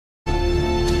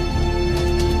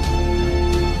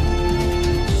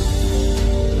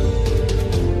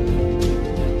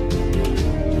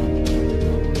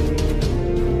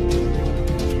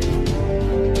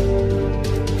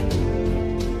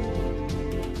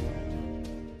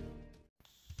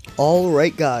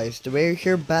Alright guys, the Mayor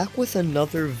here back with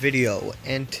another video,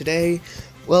 and today,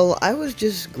 well, I was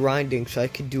just grinding so I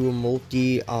could do a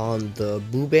multi on the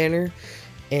Boo banner,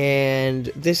 and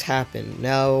this happened.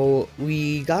 Now,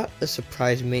 we got a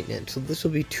surprise maintenance, so this will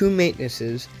be two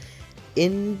maintenances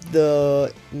in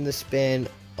the span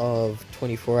of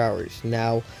 24 hours.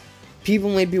 Now,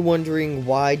 people may be wondering,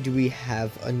 why do we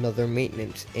have another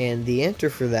maintenance? And the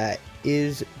answer for that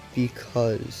is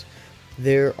because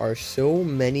there are so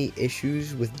many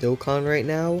issues with Dokkan right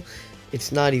now,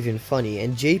 it's not even funny.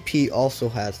 And JP also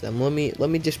has them. Let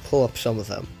me just pull up some of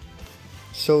them.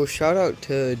 So shout out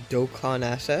to Dokkan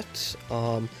assets.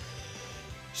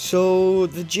 So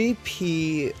the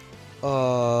JP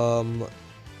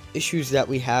issues that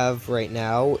we have right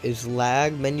now is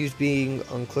lag, menus being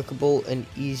unclickable, and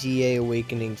EZA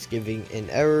awakenings giving an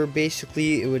error.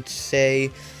 Basically, it would say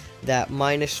that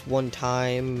 -1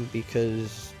 time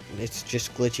because it's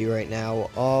just glitchy right now.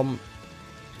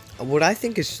 What I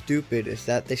think is stupid is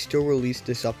that they still released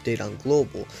this update on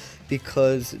global,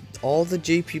 because all the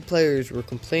JP players were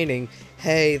complaining,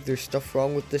 hey, there's stuff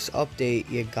wrong with this update,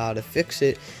 you gotta fix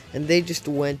it, and they just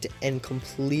went and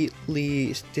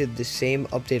completely did the same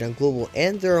update on global.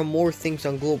 And there are more things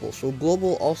on global. So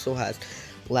global also has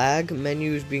lag,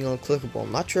 menus being unclickable.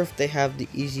 I'm not sure if they have the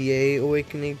EZA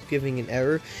awakening giving an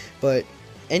error, but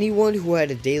anyone who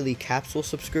had a daily capsule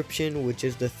subscription, which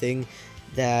is the thing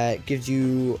that gives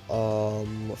you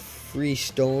free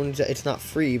stones, it's not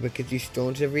free, but gives you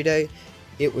stones every day,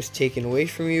 it was taken away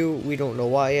from you. We don't know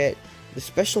why yet. The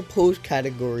special pose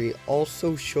category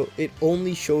also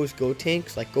only shows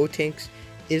Gotenks. Like, Gotenks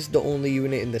is the only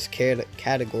unit in this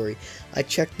category. I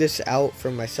checked this out for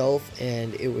myself,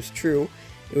 and it was true.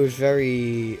 It was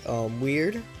very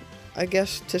weird, I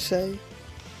guess to say.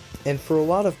 And for a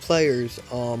lot of players,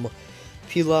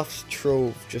 Pilaf's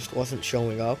Trove just wasn't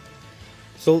showing up.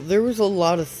 So there was a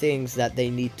lot of things that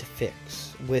they need to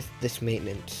fix with this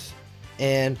maintenance.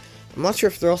 And I'm not sure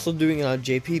if they're also doing it on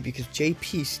JP, because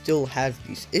JP still has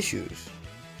these issues.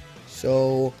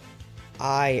 So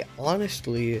I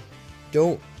honestly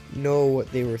don't know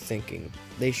what they were thinking.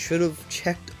 They should have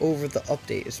checked over the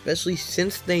update, especially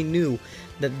since they knew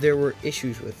that there were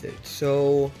issues with it.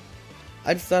 So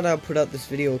I just thought I'd put out this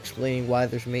video explaining why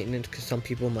there's maintenance, because some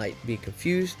people might be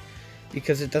confused,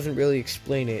 because it doesn't really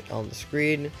explain it on the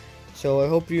screen. So I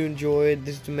hope you enjoyed.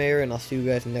 This is the Mayor, and I'll see you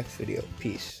guys in the next video.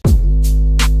 Peace.